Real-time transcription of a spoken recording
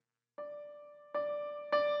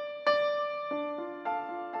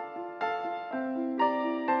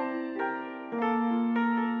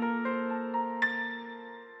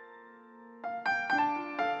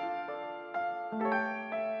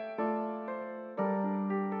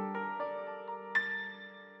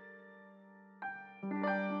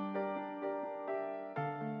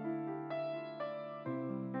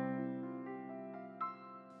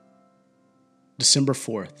December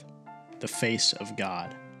 4th, the face of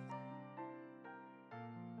God.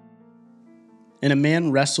 And a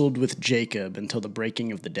man wrestled with Jacob until the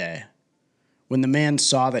breaking of the day. When the man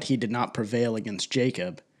saw that he did not prevail against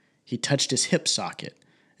Jacob, he touched his hip socket,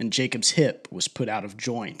 and Jacob's hip was put out of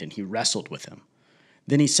joint, and he wrestled with him.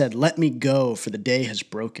 Then he said, "Let me go, for the day has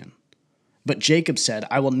broken." But Jacob said,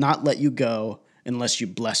 "I will not let you go unless you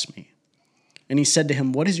bless me." And he said to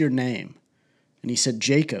him, "What is your name?" And he said,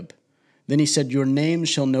 "Jacob." Then he said, "Your name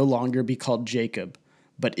shall no longer be called Jacob,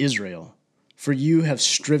 but Israel, for you have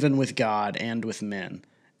striven with God and with men,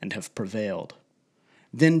 and have prevailed."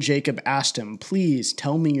 Then Jacob asked him, "Please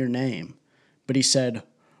tell me your name." But he said,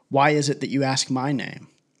 "Why is it that you ask my name?"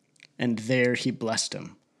 And there he blessed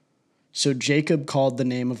him. So Jacob called the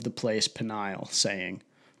name of the place Peniel, saying,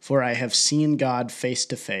 "For I have seen God face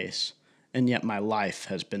to face, and yet my life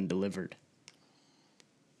has been delivered."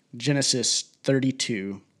 Genesis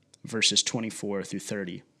 32, verses 24 through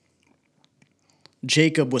 30.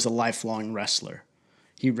 Jacob was a lifelong wrestler.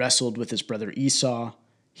 He wrestled with his brother Esau.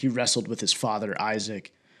 He wrestled with his father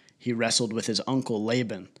Isaac. He wrestled with his uncle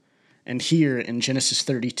Laban. And here in Genesis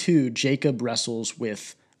 32, Jacob wrestles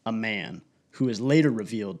with a man who is later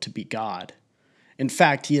revealed to be God. In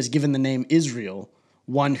fact, he is given the name Israel,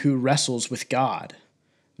 one who wrestles with God.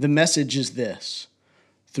 The message is this: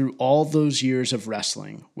 through all those years of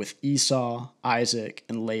wrestling with Esau, Isaac,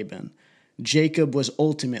 and Laban, Jacob was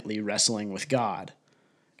ultimately wrestling with God.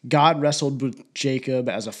 God wrestled with Jacob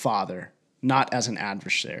as a father, not as an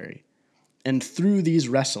adversary. And through these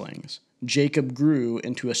wrestlings, Jacob grew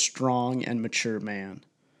into a strong and mature man.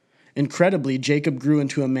 Incredibly, Jacob grew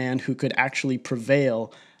into a man who could actually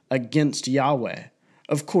prevail against Yahweh.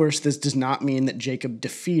 Of course, this does not mean that Jacob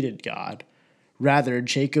defeated God. Rather,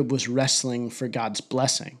 Jacob was wrestling for God's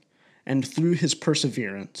blessing, and through his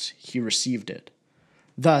perseverance, he received it.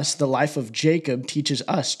 Thus, the life of Jacob teaches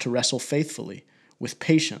us to wrestle faithfully, with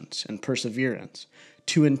patience and perseverance,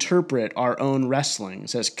 to interpret our own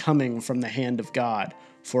wrestlings as coming from the hand of God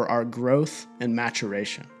for our growth and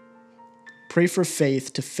maturation. Pray for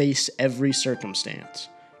faith to face every circumstance,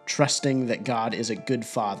 trusting that God is a good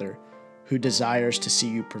Father who desires to see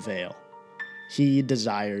you prevail. He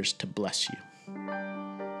desires to bless you.